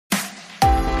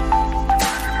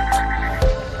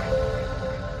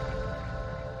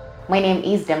My name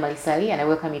is Damali Ssali and I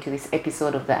welcome you to this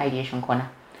episode of the Ideation Corner.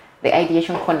 The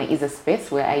Ideation Corner is a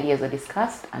space where ideas are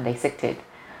discussed and dissected.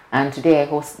 And today I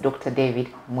host Dr. David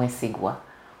Mwesigwa,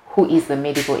 who is the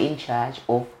medical in charge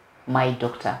of My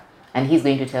Doctor. And he's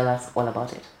going to tell us all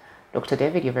about it. Dr.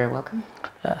 David, you're very welcome.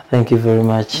 Thank you very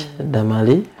much,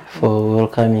 Damali, for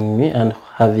welcoming me and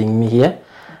having me here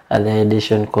at the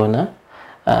Ideation Corner.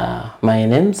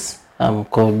 I'm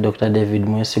called Dr. David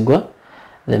Mwesigwa,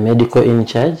 the medical in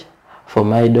charge for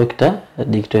My Doctor,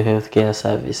 Digital Healthcare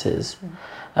Services.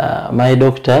 My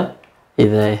Doctor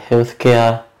is a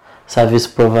healthcare service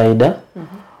provider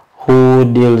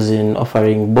who deals in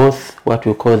offering both what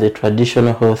we call the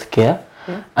traditional healthcare,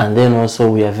 and then also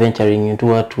we are venturing into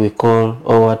what we call,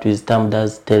 or what is termed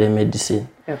as telemedicine.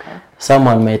 Okay.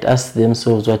 Someone might ask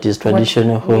themselves, what is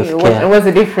traditional healthcare? What's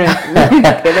the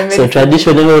difference? So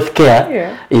traditional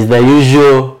healthcare is the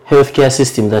usual healthcare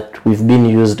system that we've been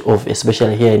used of,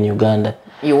 especially here in Uganda.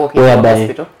 You walk into the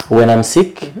hospital? When I'm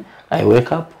sick, I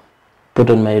wake up, put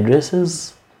on my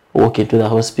dresses, walk into the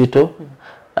hospital,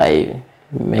 I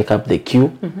make up the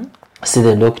queue, see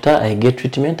the doctor, I get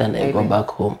treatment, and I go back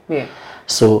home. Yeah.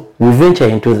 So we venture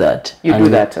into that. You do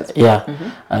that as well?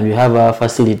 Yeah. And we have our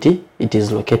facility. It is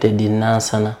located in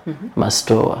Nansana,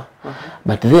 Mastowa.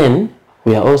 But then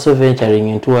we are also venturing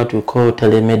into what we call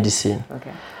telemedicine,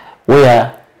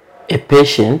 where a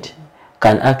patient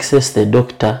can access the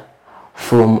doctor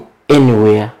from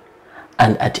anywhere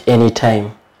and at any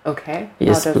time. Okay.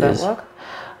 Yes, how does please. that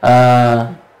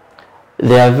work?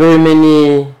 There are very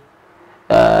many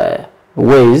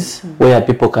ways where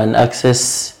people can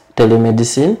access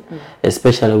telemedicine,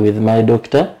 especially with My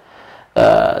Doctor.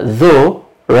 Though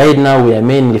right now we are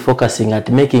mainly focusing at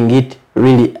making it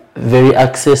really very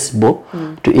accessible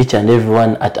to each and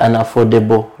everyone at an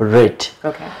affordable rate.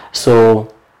 Okay.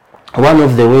 So one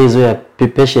of the ways where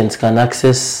patients can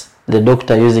access the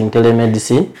doctor using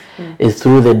telemedicine is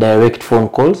through the direct phone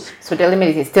calls. So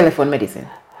telemedicine is telephone medicine?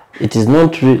 It is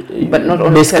not, but not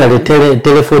only basically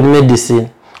telephone medicine,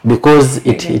 because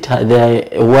there are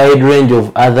a wide range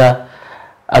of other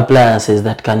appliances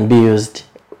that can be used.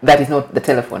 That is not the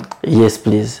telephone? Yes,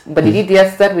 please. But did you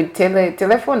just start with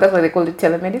telephone? That's why they call it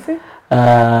telemedicine?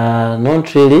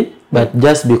 Not really, but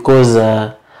just because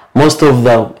most of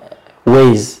the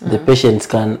ways the patients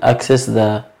can access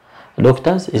the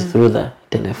doctors is through the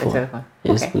telephone. The telephone.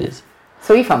 Yes, please.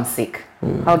 So if I'm sick,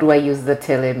 how do I use the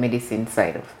telemedicine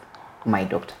side of My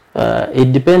Doctor?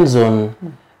 It depends on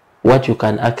what you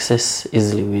can access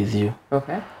easily with you.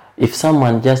 Okay. If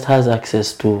someone just has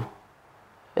access to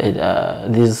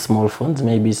these small phones,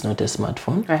 maybe it's not a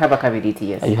smartphone. I have a capability,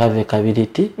 yes. You have a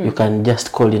capability, you can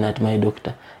just call in at My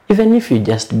Doctor. Even if you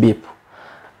just beep.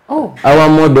 Oh. Our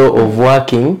model of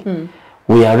working,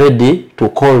 we are ready to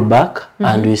call back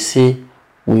and we see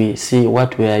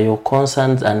what were your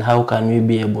concerns and how can we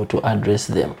be able to address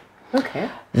them. Okay.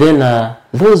 Then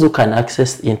those who can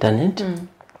access the internet,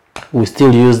 we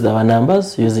still use our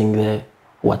numbers using the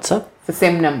WhatsApp. The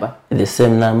same number? The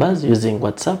same numbers using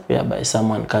WhatsApp, whereby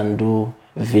someone can do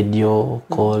video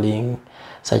calling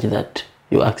such that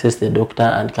you access the doctor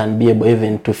and can be able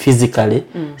even to physically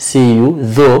see you,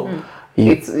 though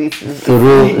it's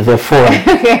through the phone.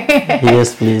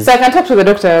 Yes, please. So I can talk to the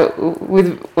doctor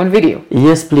on video?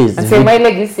 Yes, please. And say, my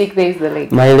leg is sick, there is the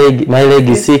leg. My leg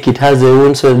is sick, it has a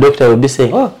wound, so the doctor will be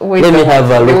saying, let me have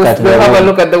a look at the wound. Have a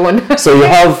look at the wound. So you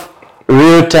have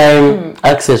real-time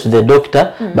access to the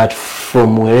doctor, but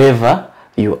from wherever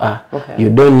you are. Okay. You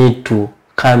don't need to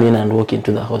come in and walk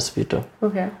into the hospital.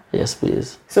 Okay. Yes,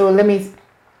 please. So let me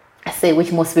say,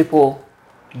 which most people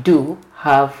do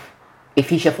have a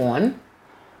feature phone,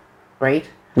 right?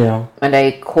 Yeah. And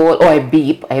I call, or I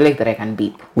beep. I like that I can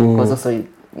beep. Because also,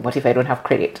 what if I don't have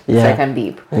credit? Yeah. So I can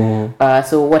beep.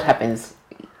 So what happens?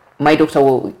 My doctor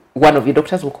one of your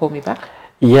doctors will call me back?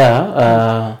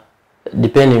 Yeah.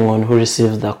 Depending on who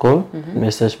receives the call,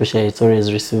 especially it's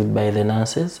always received by the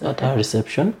nurses at our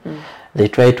reception. They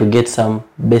try to get some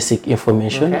basic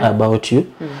information about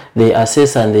you. They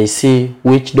assess and they see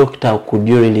which doctor could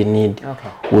you really need.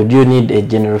 Would you need a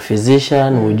general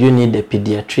physician? Would you need a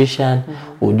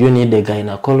pediatrician? Would you need a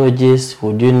gynecologist?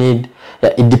 Would you need...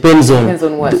 it depends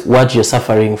on what you're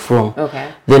suffering from.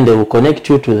 Then they will connect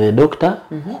you to the doctor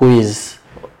who is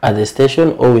at the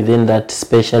station or within that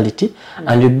specialty,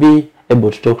 and you'll be able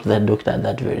to talk to that doctor at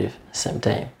that very same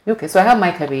time. Okay, so I have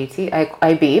my capability.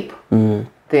 I beep.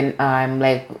 Then I'm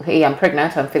like, hey, I'm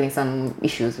pregnant. I'm feeling some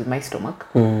issues with my stomach.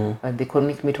 They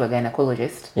connect me to a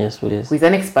gynecologist. Yes, please. Who is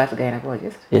an expert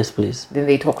gynecologist. Yes, please. Then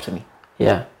they talk to me.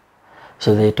 Yeah.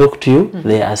 So they talk to you,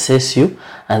 they assess you,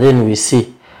 and then we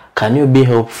see, can you be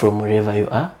helped from wherever you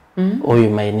are? or you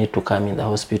might need to come in the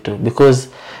hospital, because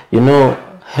you know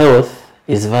health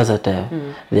is versatile.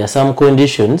 There are some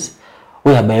conditions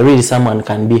whereby really someone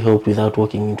can be helped without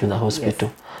walking into the hospital.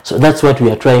 Yes. So that's what we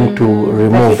are trying to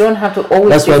remove. But you don't have to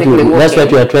always that's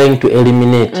what we are trying to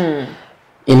eliminate.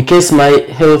 In case my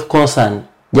health concern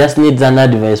just needs an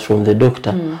advice from the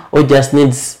doctor, or just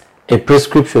needs a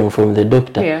prescription from the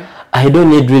doctor, I don't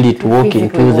need really to walk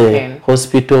into the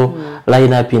hospital,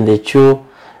 line up in the queue.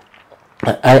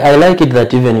 I like it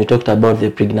that even you talked about the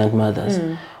pregnant mothers.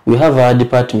 We have our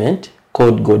department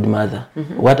called Godmother.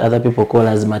 What other people call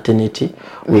as maternity,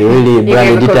 we really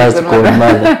branded it as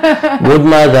Godmother.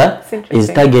 Godmother is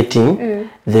targeting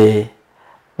the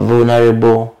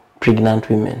vulnerable pregnant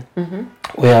women,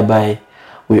 whereby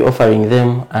we're offering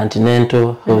them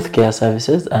antenatal healthcare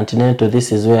services. Antenatal,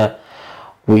 this is where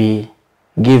we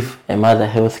give a mother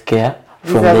health care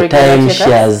from the time she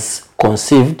has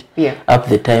conceived up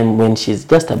the time when she's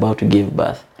just about to give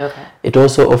birth. It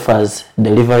also offers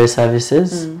delivery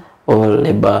services or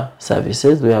labor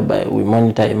services, whereby we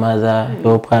monitor a mother,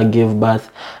 help her give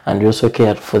birth, and we also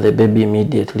care for the baby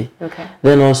immediately.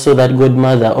 Then also that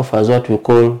Godmother offers what we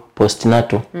call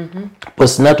postnatal.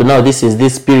 Postnatal, now this is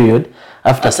this period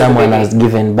after someone has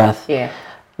given birth.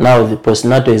 Now the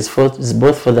postnatal is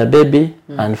both for the baby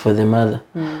and for the mother.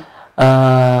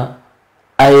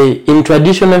 In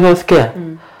traditional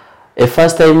healthcare, a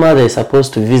first-time mother is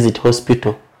supposed to visit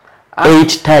hospital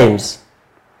 8 times.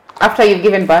 After you've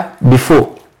given birth?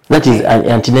 Before. That is an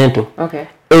antenatal.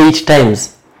 8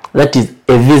 times. That is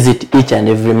a visit each and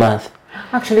every month.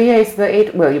 Actually, it's the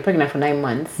 8. Well, you're pregnant for 9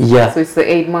 months. So it's the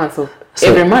 8 months of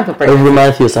every month of pregnancy. Every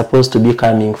month you're supposed to be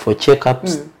coming for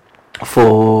checkups,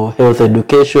 for health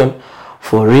education,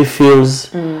 for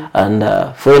refills, and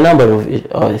for a number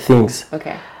of things.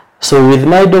 So with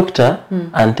my doctor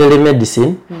and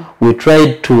telemedicine, we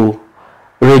tried to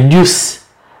reduce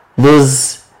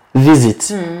those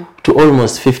visits to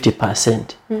almost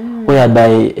 50%,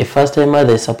 whereby a first-time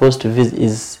mother is supposed to visit,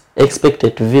 is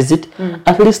expected to visit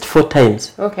at least 4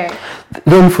 times.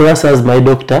 Then for us as my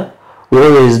doctor, we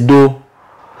always do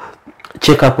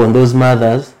checkup on those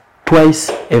mothers twice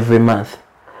every month,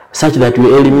 such that we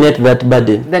eliminate that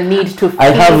burden. The need to I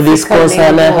have this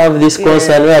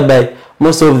concern, whereby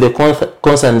most of the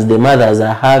concerns the mothers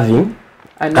are having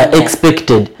are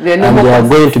expected, and they are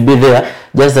going to be there,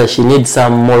 just that she needs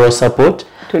some moral support,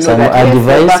 some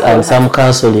advice, and some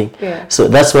counseling. So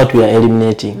that's what we are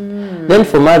eliminating. Then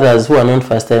for mothers who are not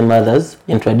first-time mothers,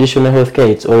 in traditional healthcare,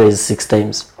 it's always 6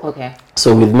 times.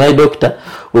 So with my doctor,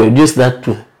 we reduce that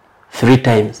to 3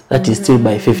 times. That is still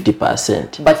by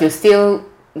 50%. But you're still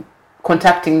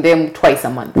contacting them twice a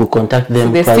month. We contact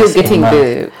them so twice still getting a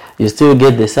month. You still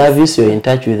get the service. You're in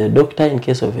touch with the doctor in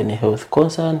case of any health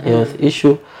concern, health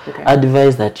issue,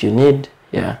 advice that you need.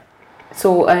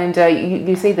 So, and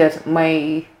you say that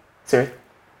my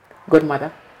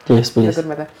Godmother. Yes, please.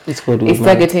 Godmother. It's called Godmother. It's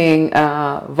targeting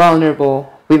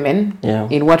vulnerable women.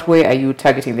 In what way are you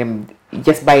targeting them?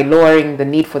 Just by lowering the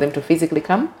need for them to physically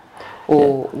come,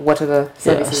 or what are the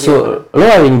services? So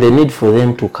lowering the need for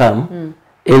them to come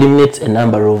eliminates a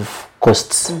number of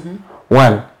costs.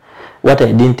 One, what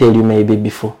I didn't tell you maybe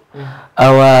before,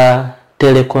 our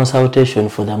teleconsultation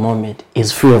for the moment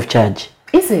is free of charge.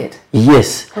 Is it?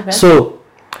 Yes. So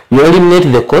you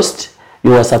eliminate the cost.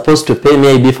 You are supposed to pay,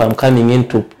 maybe if I'm coming in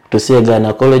to see a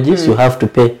gynecologist, you have to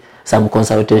pay some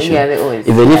consultation.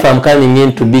 Even if I'm coming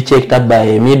in to be checked up by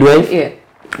a midwife,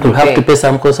 you have to pay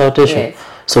some consultation.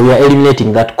 So we are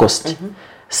eliminating that cost.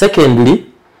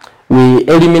 Secondly, we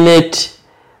eliminate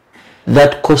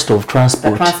that cost of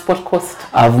transport. The transport cost.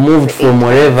 I've moved from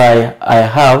wherever I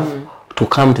have to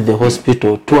come to the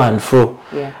hospital, to and fro.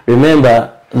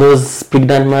 Remember, those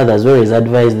pregnant mothers, always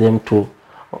advise them to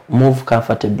move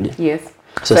comfortably.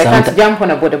 So I can't jump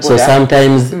on a border. So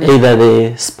sometimes either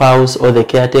the spouse or the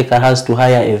caretaker has to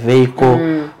hire a vehicle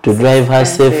to drive her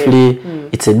safely.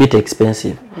 It's a bit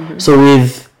expensive. So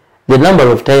with the number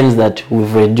of times that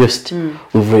we've reduced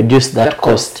that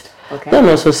cost. Then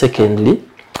also secondly,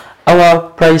 our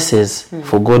prices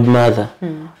for Godmother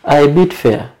are a bit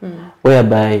fair,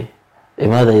 whereby a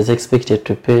mother is expected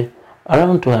to pay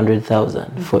around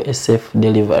 200,000 for a safe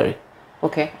delivery.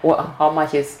 How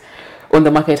much is on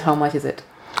the market? How much is it?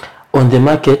 On the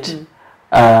market,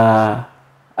 on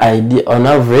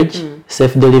average,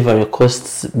 safe delivery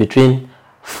costs between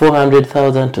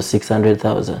 400,000 to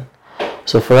 600,000.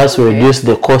 So for us, we reduce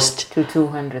the cost to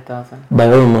 200,000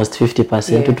 by almost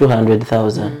 50% to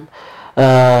 200,000.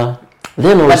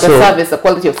 Then also, but the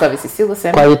quality of service is still the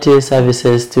same. Quality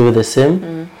services still the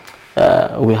same.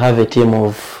 We have a team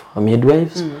of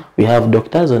midwives, we have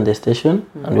doctors on the station,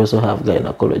 and we also have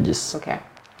gynecologists. Okay.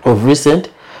 Of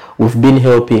recent, we've been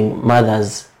helping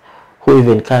mothers who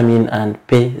even come in and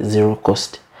pay zero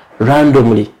cost.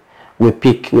 Randomly, we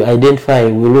pick, we identify,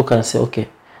 we look and say, okay,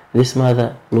 this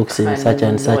mother looks in such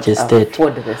and such a state.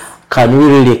 Can we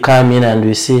really come in and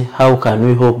we see how can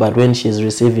we help, but when she's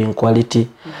receiving quality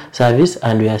service,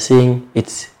 and we are seeing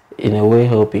it's in a way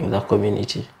helping the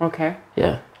community. Okay.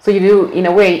 Yeah. So you do, in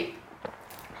a way,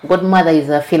 Godmother is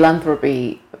a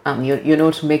philanthropy, you're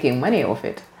not making money off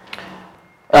it.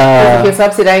 If you're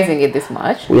subsidizing it this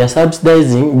much. We are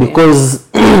subsidizing because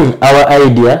our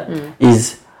idea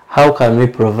is how can we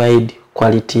provide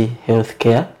quality health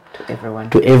care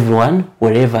to everyone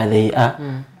wherever they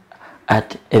are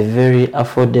at a very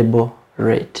affordable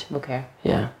rate. Okay.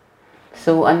 Yeah.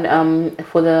 So, and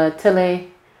for the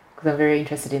because I'm very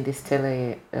interested in this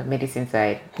telemedicine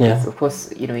side. Yeah. So of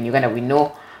course, you know, in Uganda we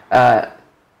know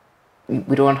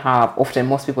we don't have, often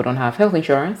most people don't have health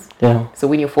insurance. Yeah. So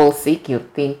when you fall sick, you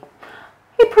think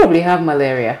you probably have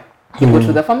malaria. You go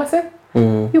to the pharmacy,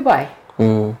 you buy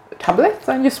tablets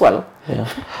and you swallow. Yeah.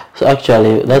 So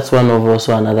actually, that's one of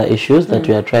also another issues that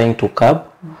we are trying to curb.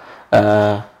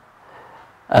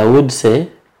 I would say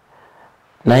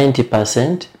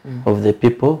 90% of the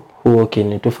people who work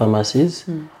into pharmacies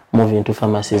move into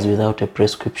pharmacies without a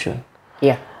prescription.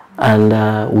 Yeah. And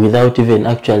without even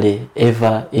actually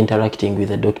ever interacting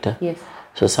with a doctor. Yes.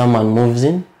 So someone moves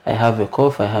in, I have a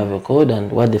cough, I have a cold,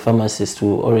 and what the pharmacist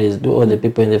will always do, or the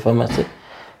people in the pharmacy,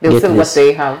 they'll sell what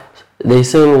they have. They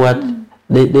sell what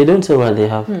they don't sell what they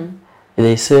have.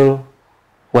 They sell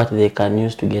what they can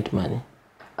use to get money.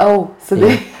 Oh, so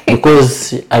they because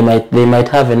they might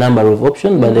have a number of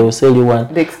options, but they will sell you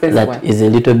one that is a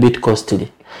little bit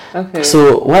costly. Okay.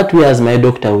 So what we as my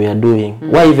doctor we are doing,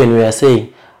 why even we are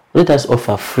saying, let us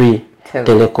offer free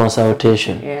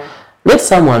teleconsultation. Yeah. Let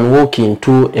someone walk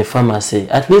into a pharmacy,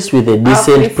 at least with a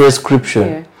decent prescription.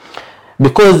 Yeah.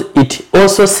 Because it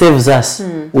also saves us,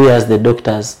 we as the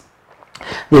doctors.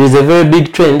 There is a very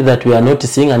big trend that we are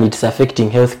noticing, and it's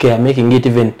affecting healthcare, making it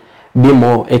even be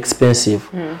more expensive.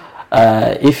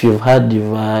 If you've heard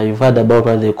about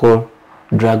what they call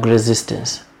drug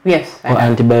resistance. Yes. Or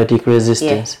antibiotic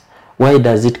resistance. Yes. Why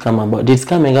does it come about? It's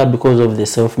coming up because of the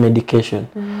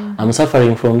self-medication. I'm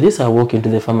suffering from this, I walk into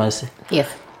the pharmacy. Yes.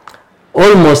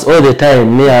 Almost all the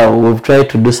time, we've tried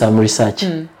to do some research.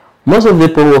 Most of the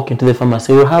people who walk into the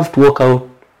pharmacy will have to walk out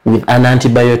with an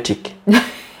antibiotic.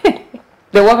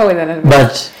 They walk out with an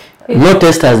antibiotic. But no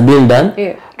test has been done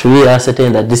to really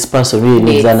ascertain that this person really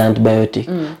needs an antibiotic.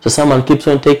 So someone keeps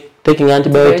on taking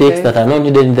antibiotics that are not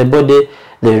needed in the body.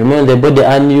 They remain in the body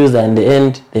unused, and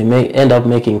they may end up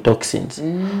making toxins.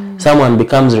 Someone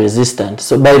becomes resistant.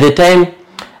 So by the time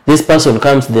this person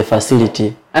comes to the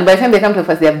facility, and by the time they come to the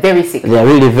facility, they are very sick. They are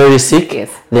really very sick.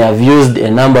 Yes. They have used a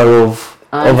number of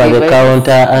over-the-counter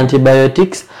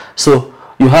antibiotics. So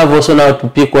you have also now to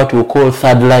pick what we call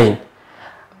third line.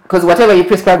 Because whatever you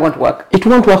prescribe won't work. It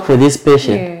won't work for this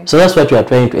patient. Yeah. So that's what we are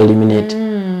trying to eliminate.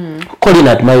 Calling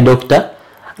at my doctor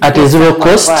at a zero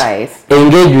cost.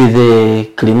 Engage with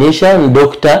the clinician,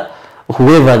 doctor,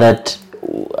 whoever that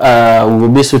will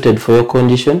be suited for your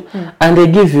condition, and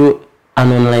they give you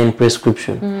an online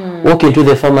prescription. Walk into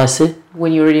the pharmacy.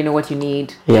 When you already know what you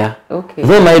need. Yeah. Okay.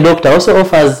 Then my doctor also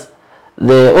offers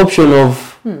the option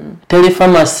of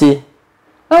telepharmacy.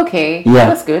 Okay. Yeah.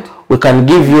 That's good. We can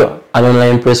give you an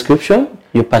online prescription.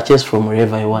 You purchase from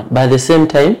wherever you want. But at the same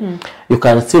time, you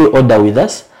can still order with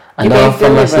us. And our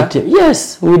pharmacy team.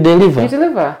 Yes, we deliver. You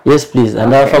deliver? Yes, please.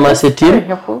 And our pharmacy team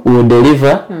will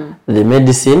deliver the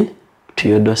medicine to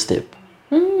your doorstep.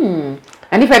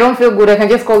 And if I don't feel good, I can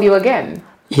just call you again?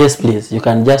 Yes, please. You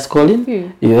can just call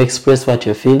in. You express what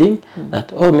you're feeling.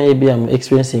 That, oh, maybe I'm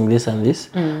experiencing this and this.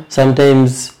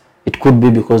 Sometimes it could be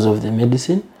because of the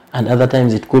medicine. And other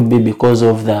times it could be because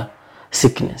of the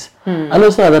sickness. And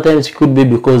also other times it could be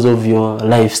because of your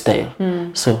lifestyle.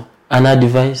 So, an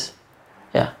advice.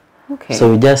 Yeah. Okay.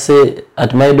 So we just say,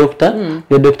 at my doctor,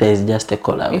 your doctor is just a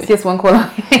call away. It's just one call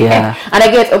away. Yeah. And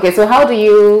I get, okay, so how do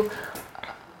you...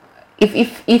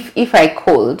 If I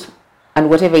called and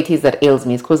whatever it is that ails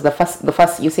me, because the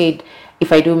first you said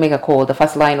if I do make a call, the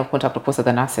first line of contact of course are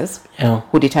the nurses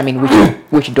who determine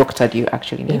which doctor do you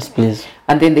actually need. Yes, please.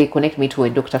 And then they connect me to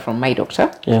a doctor from my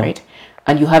doctor, right?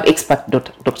 And you have expert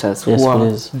doctors who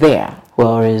are there. Who are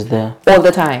always there. All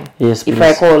the time. Yes, please. If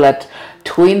I call at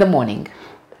 2 in the morning,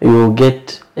 you will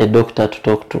get a doctor to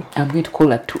talk to. I'm going to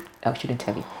call at 2. I shouldn't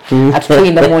tell you. At 2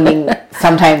 in the morning,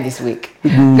 sometime this week.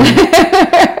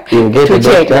 You'll get to a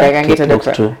check doctor that I can get a to talk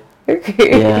doctor. to.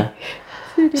 Yeah.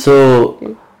 So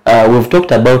we've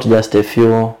talked about just a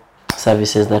few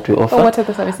services that we offer. What are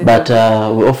the services? But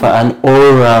we offer an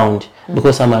all-round,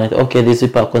 because someone like, okay, these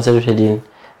people are concentrated in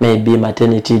maybe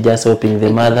maternity, just helping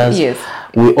the mothers. Yes.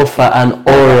 We offer an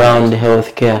all-round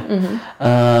health care.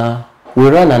 We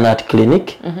run an art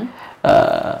clinic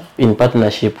in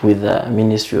partnership with the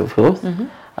Ministry of Health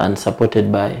and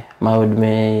supported by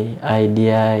MAUDME,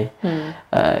 IDI,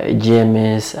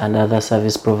 GMS and other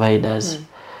service providers.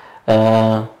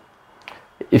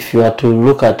 If you are to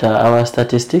look at our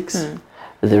statistics,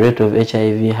 the rate of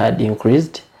HIV had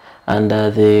increased, and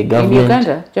the government... In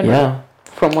Uganda, generally? Yeah.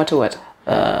 From what to what?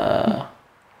 I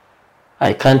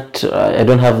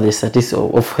don't have the statistics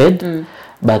of head,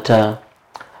 but the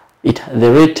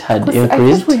rate had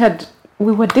increased. I thought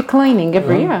we were declining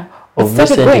every year. Of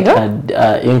recent it had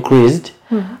increased,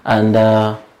 and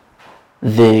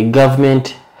the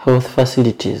government health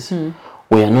facilities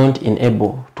were not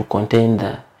able to contain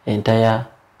the entire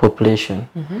population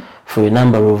for a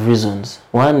number of reasons.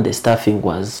 One, the staffing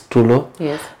was too low.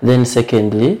 Yes. Then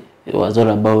secondly, it was all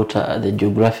about the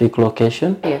geographic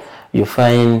location. Yes. You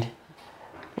find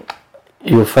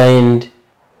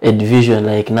a division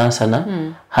like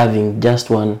Nansana having just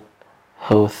one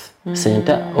health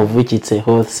center, of which it's a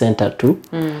health center too.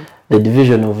 The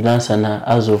division of Nansana,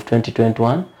 as of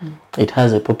 2021, it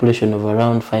has a population of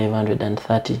around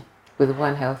 530. With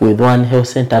one health? With one health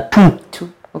center, two.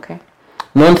 Okay.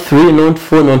 Not 3, not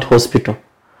 4, not hospital.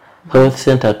 Health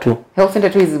center 2. Health center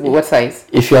 2 is what size?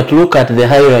 If you are to look at the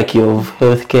hierarchy of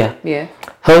healthcare,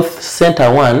 health center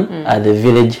 1 are the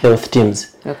village health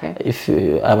teams. Okay. If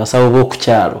you have a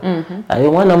kucharo,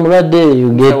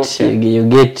 you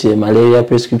get malaria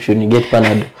prescription, you get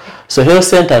Panadol. So health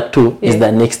center 2 is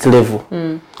the next level.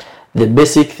 The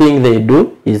basic thing they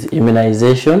do is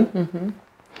immunization.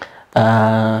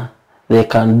 They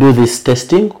can do this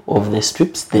testing of the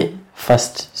strips, the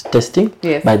first testing,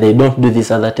 but they don't do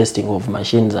this other testing of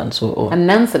machines and so on. And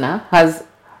Nansana has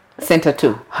center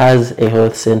 2? Has a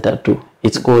health center 2.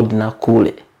 It's called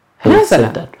Nakule Health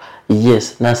Center.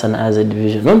 Yes, Nansana has a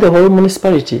division. Not the whole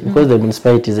municipality, because the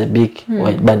municipality is a big,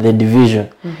 but the division,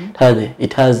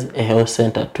 it has a health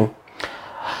center 2.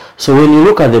 So when you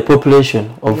look at the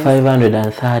population of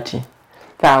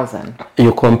 530,000,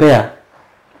 you compare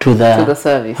to the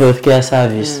service, healthcare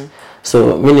service.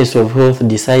 So Ministry of Health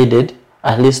decided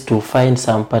at least to find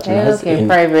some partners in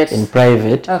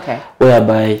private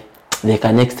whereby they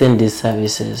can extend these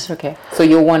services. Okay. So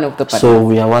you're one of the partners? So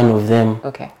we are one of them.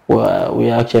 Okay.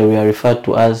 We are referred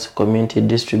to as community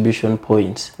distribution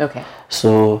points. Okay.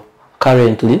 So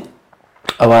currently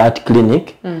our art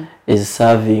clinic is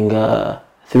serving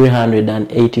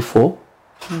 384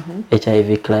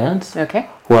 HIV clients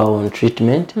who are on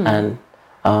treatment and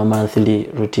our monthly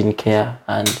routine care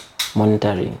and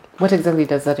monitoring. What exactly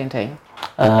does that entail?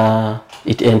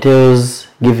 It entails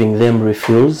giving them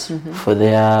refills for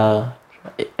their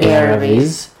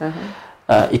ARVs.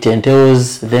 It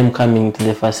entails them coming to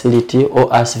the facility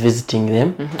or us visiting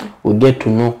them. We get to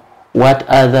know what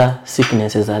other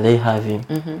sicknesses are they having.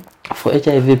 For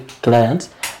HIV clients,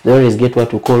 they always get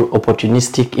what we call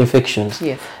opportunistic infections.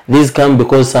 Yes. These come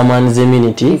because someone's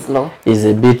immunity is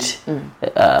a bit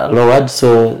lowered,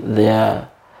 so they are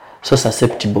so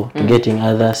susceptible to getting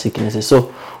other sicknesses.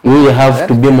 So we have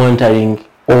to be monitoring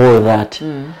all that.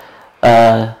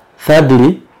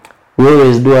 Thirdly, we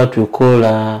always do what we call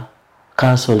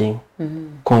counseling,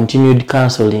 continued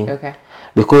counseling,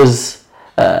 because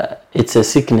it's a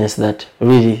sickness that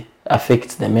really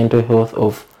affects the mental health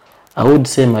of, I would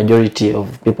say, majority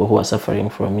of people who are suffering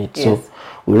from it. Yes. So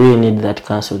we really need that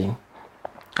counseling.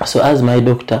 So as my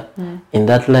doctor, in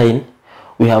that line,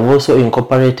 we have also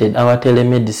incorporated our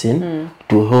telemedicine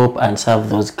to help and serve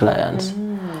those clients,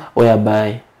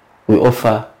 whereby we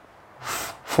offer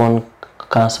phone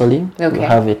counseling. We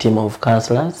have a team of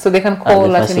counselors. So they can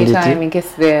call at any time in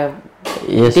case they're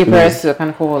depressed, they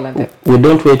can call. We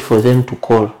don't wait for them to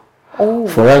call.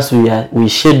 For us, we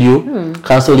schedule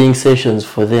counseling sessions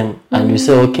for them, and we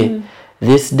say, okay,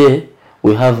 this day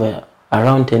we have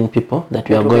around 10 people that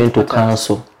we are going to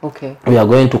counsel. We are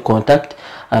going to contact,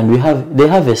 and they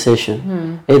have a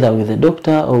session either with the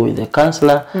doctor or with the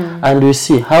counselor, and we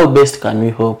see how best can we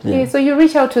help them. So you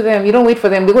reach out to them. You don't wait for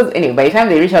them, because anyway, by the time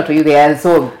they reach out to you, they are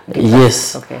so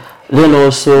yes. Then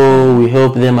also we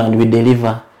help them and we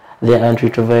deliver their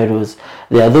antiretrovirals.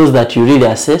 There are those that you really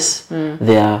assess.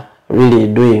 They are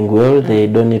really doing well. They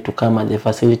don't need to come at the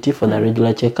facility for the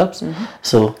regular checkups.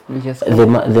 So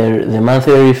the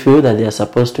monthly refill that they are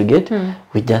supposed to get,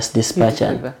 we just dispatch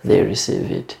and they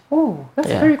receive it. Oh, that's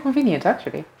very convenient,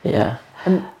 actually. Yeah.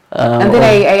 And then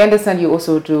I understand you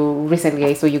also do, recently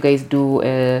I saw you guys do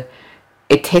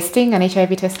a testing, an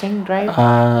HIV testing drive?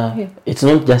 It's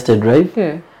not just a drive.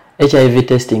 HIV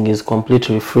testing is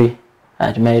completely free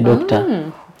at my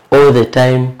doctor. All the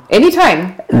time.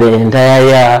 Anytime? The entire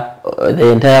year,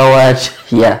 the entire watch,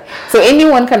 yeah. So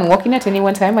anyone can walk in at any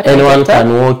one time at anyone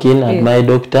can walk in at my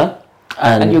doctor.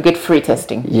 And you get free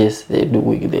testing? Yes, they do.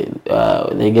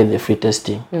 They get the free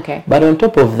testing. Okay. But on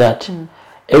top of that,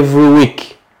 every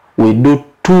week we do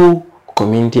 2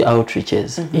 community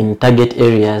outreaches in target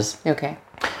areas. Okay.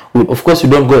 Of course, we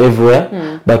don't go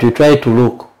everywhere, but we try to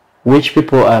look which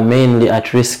people are mainly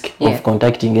at risk of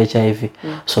contacting HIV.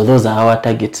 So those are our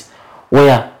targets.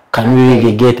 Where can we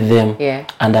really get them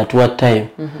and at what time?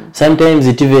 Sometimes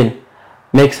it even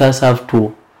makes us have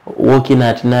to walk in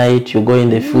at night. You go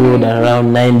in the field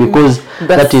around 9 because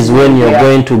that is when you're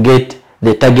going to get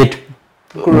the target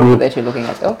group that you're looking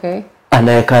at. Okay. And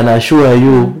I can assure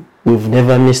you, we've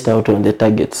never missed out on the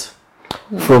targets.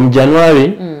 From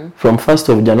January, from 1st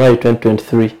of January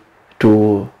 2023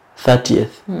 to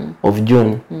 30th of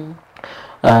June,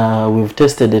 we've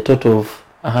tested a total of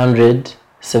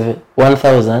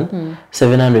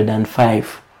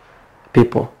 1,705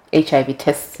 people. HIV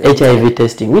tests. HIV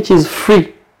testing, which is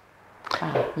free.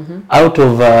 Out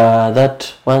of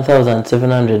that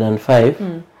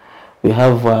 1,705, we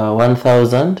have over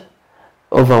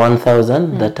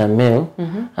 1,000 that are male,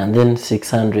 and then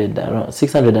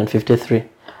 653.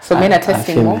 So men are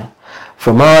testing more?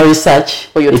 From our research,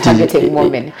 or you're targeting more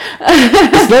men?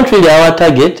 It's not really our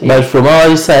target, but from our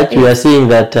research, we are seeing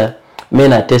that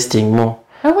men are testing more.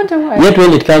 I wonder why. Yet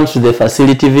when it comes to the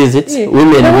facility visits,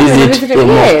 women visit more.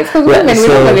 Yes, because women, we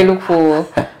normally look for...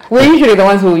 We're usually the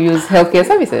ones who use healthcare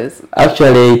services.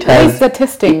 Actually, it has... Why is the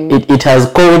testing? It has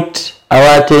caught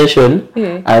our attention,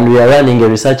 and we are running a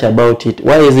research about it.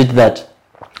 Why is it that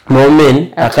more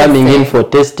men are coming in for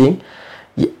testing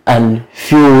and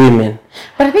few women?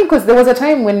 But I think because there was a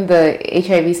time when the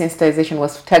HIV sensitization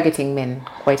was targeting men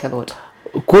quite a lot.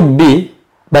 Could be,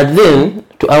 but then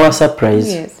to our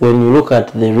surprise, when you look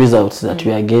at the results that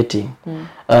we are getting,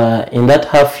 in that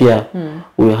half year,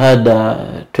 we had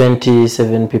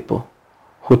 27 people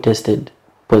who tested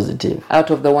positive.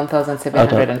 Out of the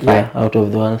 1,705? Out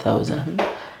of the 1,000.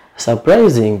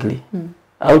 Surprisingly,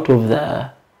 out of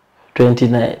the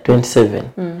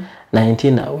 27,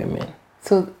 19 are women.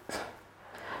 So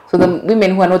the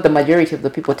women who are not the majority of the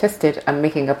people tested are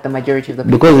making up the majority of the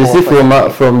people. Because you see,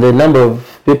 from the number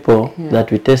of people that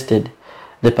we tested,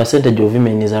 the percentage of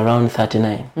women is around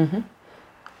 39,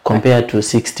 compared to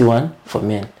 61 for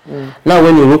men. Now,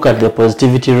 when you look at the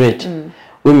positivity rate,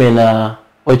 women are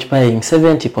occupying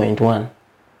 70.1.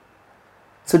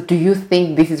 So do you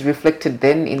think this is reflected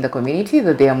then in the community,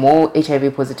 that there are more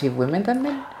HIV positive women than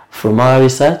men? From our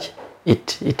research,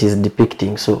 it is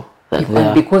depicting so.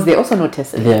 Because they're also not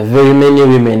testing. There are very many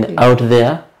women out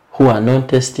there who are not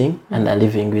testing and are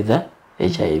living with the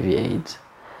HIV/AIDS.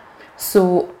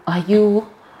 So are you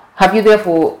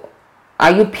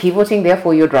pivoting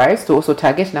therefore your drives to also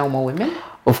target now more women?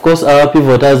 Of course, our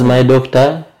pivot as my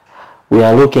doctor, we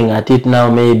are looking at it now,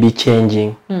 maybe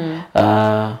changing.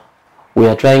 We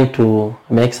are trying to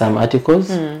make some articles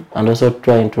and also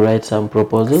trying to write some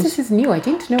proposals. This is new. I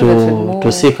didn't know to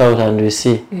seek out, and we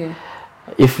see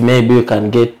if maybe we can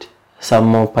get some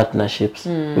more partnerships.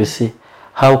 We see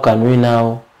how can we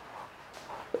now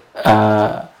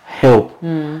help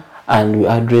and we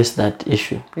address that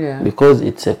issue, because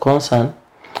it's a concern.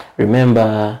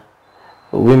 Remember,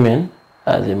 women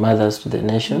are the mothers to the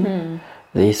nation.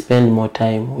 They spend more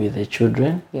time with the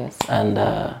children, and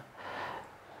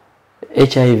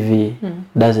HIV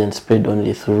doesn't spread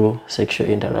only through sexual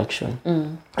interaction.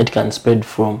 It can spread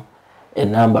from a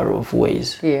number of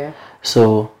ways.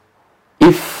 So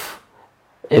if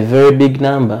a very big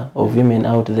number of women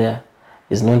out there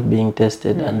is not being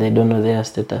tested and they don't know their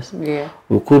status,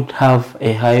 we could have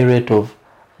a high rate of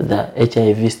the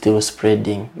HIV still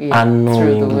spreading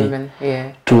unknowingly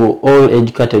to all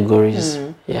age categories.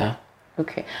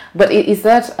 Okay, but is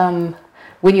that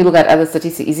when you look at other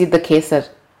statistics, is it the case that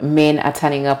men are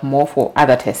turning up more for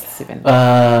other tests even?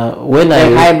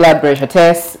 High blood pressure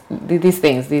tests, these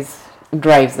things, these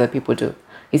drives that people do,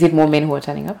 is it more men who are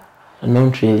turning up?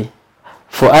 Not really.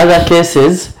 For other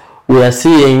cases, we are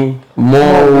seeing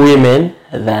more women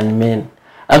than men.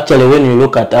 Actually, when you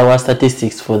look at our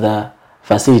statistics for the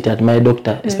facility at my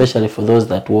doctor, especially for those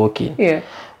that walk in,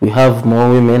 we have more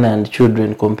women and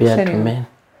children compared to men.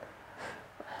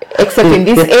 Except in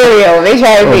this area of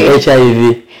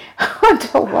HIV. I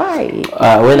wonder why.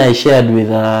 When I shared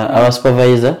with our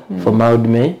supervisor for Mild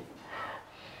May,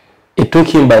 it took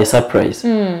him by surprise,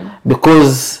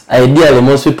 because ideally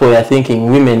most people are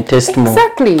thinking women test more.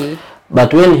 Exactly.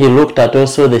 But when he looked at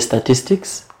also the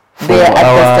statistics for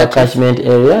our catchment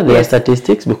area, there are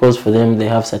statistics, because for them they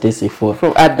have statistics for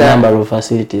the number of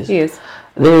facilities. Yes.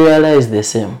 They realized the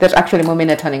same. That actually more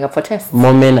men are turning up for tests.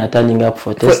 More men are turning up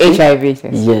for testing. For HIV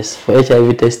testing. Yes, for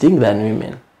HIV testing than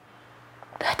women.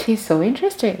 That is so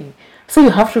interesting. So you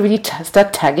have to really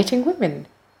start targeting women.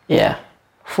 Yeah.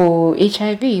 For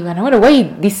HIV. And I wonder why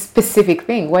this specific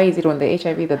thing. Why is it on the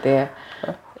HIV that they're...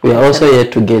 We are also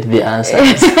yet to get the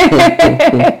answers.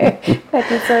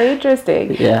 That is so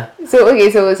interesting. Yeah. So okay,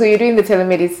 so you're doing the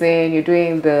telemedicine, you're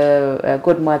doing the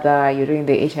godmother, you're doing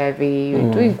the HIV,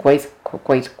 you're doing quite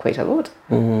a lot.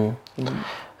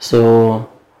 So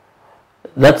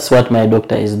that's what my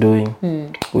doctor is doing.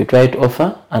 We try to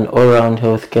offer an all-round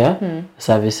healthcare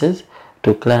services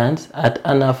to clients at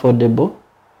an affordable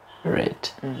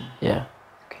rate. Yeah.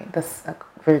 Okay, that's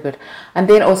very good. And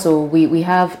then also we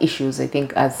have issues, I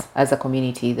think, as a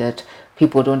community, that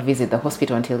people don't visit the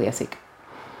hospital until they are sick.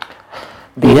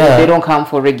 They don't come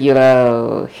for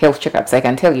regular health checkups. I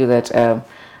can tell you that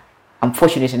I'm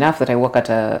fortunate enough that I work at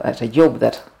a job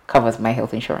that covers my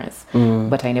health insurance,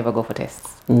 but I never go for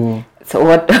tests. So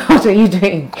what are you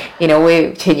doing in a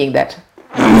way changing that?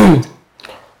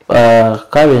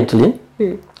 Currently,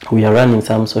 we are running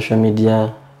some social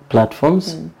media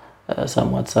platforms,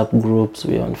 some WhatsApp groups.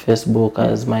 We are on Facebook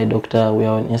as My Doctor. We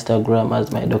are on Instagram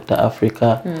as My Doctor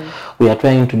Africa. We are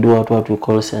trying to do what we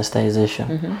call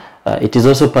sensitization. It is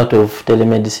also part of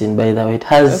telemedicine, by the way. It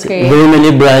has very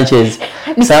many branches.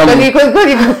 Because you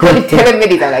call it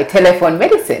telemedicine, like telephone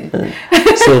medicine.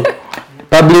 So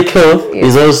public health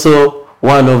is also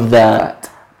one of the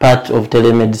part of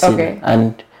telemedicine,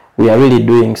 and we are really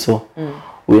doing so.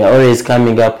 We are always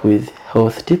coming up with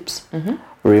health tips,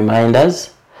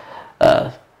 reminders,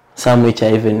 some which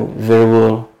are even very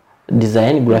well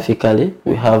designed graphically.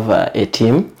 We have a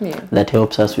team that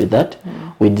helps us with that.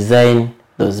 We design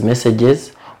those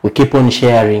messages. We keep on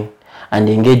sharing and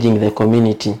engaging the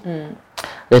community.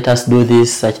 Let us do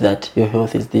this such that your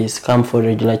health is this. Come for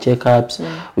regular checkups.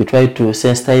 We try to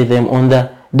sensitize them on the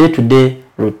day-to-day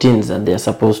routines that they are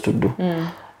supposed to do,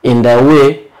 in the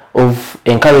way of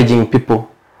encouraging people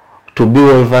to be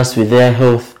well versed with their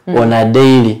health on a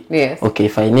daily. Okay,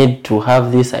 if I need to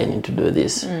have this, I need to do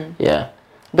this. Yeah.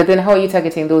 But then how are you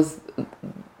targeting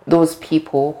those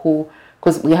people who,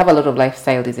 because we have a lot of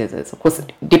lifestyle diseases, of course,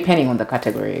 depending on the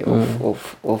category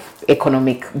of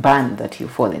economic band that you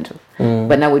fall into.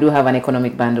 But now we do have an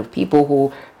economic band of people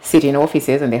who sit in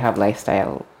offices and they have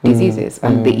lifestyle diseases,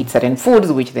 and they eat certain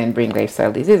foods which then bring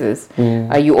lifestyle diseases.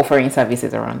 Are you offering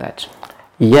services around that?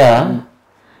 Yeah.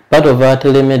 Part of our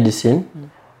telemedicine,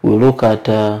 we look at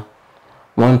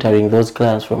monitoring those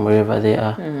clients from wherever they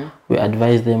are. We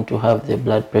advise them to have the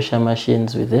blood pressure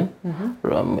machines with them.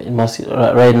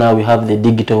 Right now we have the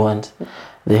digital ones.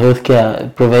 The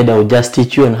healthcare provider will just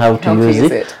teach you on how to use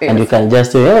it. And you can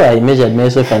just say, oh, I measured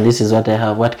myself and this is what I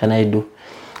have. What can I do?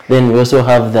 Then we also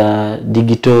have the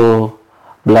digital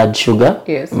blood sugar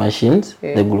machines,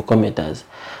 the glucometers.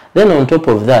 Then on top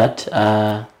of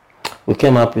that, we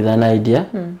came up with an idea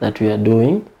that we are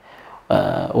doing,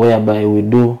 whereby we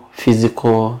do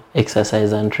physical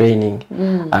exercise and training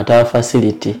at our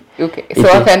facility. Okay,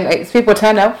 so can people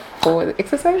turn up for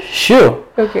exercise? Sure.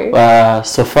 Okay.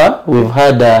 So far, we've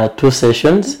had 2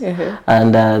 sessions,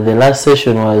 and the last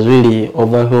session was really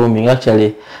overwhelming.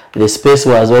 Actually, the space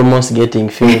was almost getting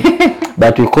filled,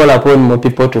 but we call upon more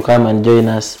people to come and join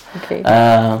us. Okay.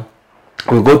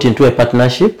 We got into a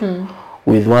partnership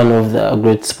with one of the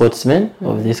great sportsmen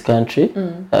of this country,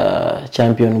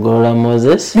 champion Gola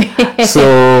Moses.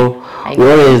 So we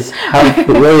always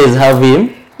have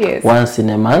him once in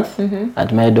a month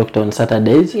at My Doctor on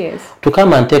Saturdays to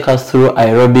come and take us through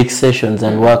aerobic sessions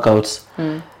and workouts.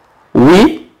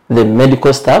 We, the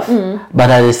medical staff,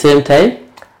 but at the same time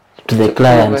to the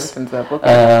clients.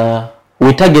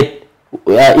 We target,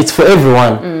 it's for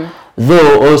everyone,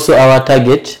 though also our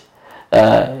target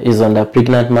is on the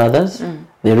pregnant mothers.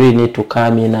 They really need to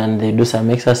come in and they do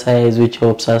some exercise which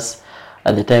helps us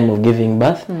at the time of giving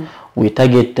birth. We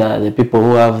target the people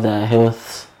who have the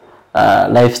health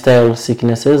lifestyle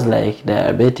sicknesses like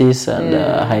diabetes and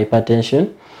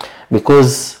hypertension,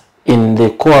 because in the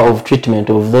core of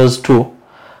treatment of those two,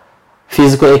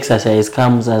 physical exercise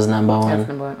comes as number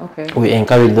one. Okay. We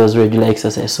encourage those regular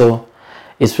exercise. So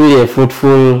it's really a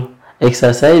fruitful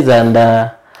exercise, and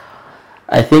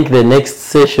I think the next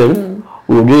session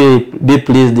we'll really be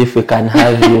pleased if we can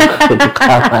have you to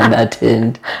come and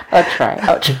attend. I'll try.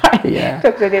 Yeah.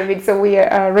 Dr. David, so we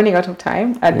are running out of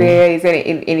time. Is there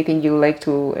anything you would like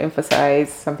to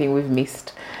emphasize, something we've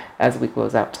missed as we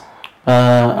close out?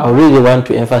 I really want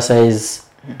to emphasize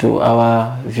to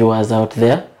our viewers out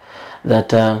there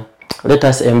that let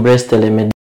us embrace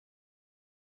telemedicine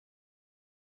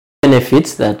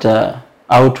benefits that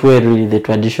outweigh really the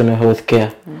traditional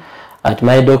healthcare. At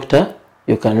My Doctor,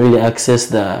 you can really access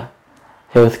the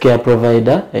healthcare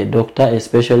provider, a doctor, a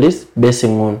specialist,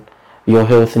 basing on your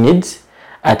health needs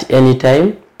at any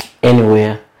time,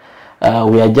 anywhere.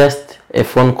 We are just a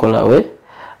phone call away.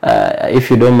 If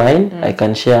you don't mind, I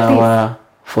can share our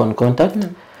phone contact.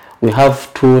 We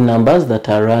have 2 numbers that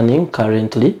are running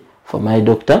currently for My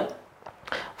Doctor.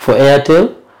 For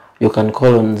Airtel, you can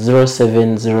call on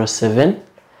 0707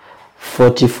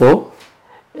 44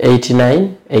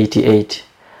 89 88.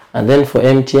 And then for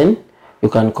MTN, you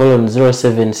can call on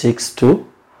 0762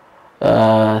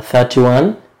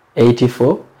 31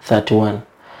 84 31.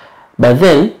 But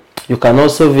then you can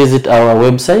also visit our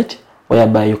website,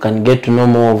 whereby you can get to know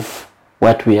more of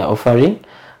what we are offering,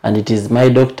 and it is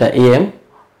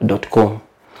mydoctoram.com.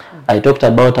 I talked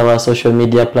about our social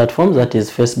media platforms, that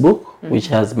is Facebook, which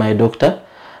has My Doctor,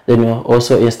 then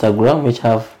also Instagram, which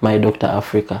have My Doctor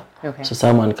Africa. Okay. So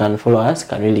someone can follow us,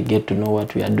 can really get to know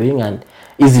what we are doing, and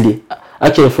easily,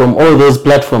 actually from all those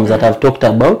platforms that I've talked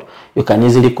about, you can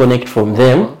easily connect from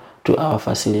them to our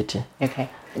facility. Okay.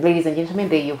 Ladies and gentlemen,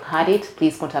 there you've had it.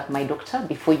 Please contact My Doctor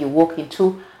before you walk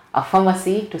into a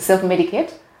pharmacy to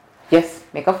self-medicate. Just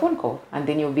make a phone call and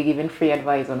then you'll be given free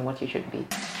advice on what you should be.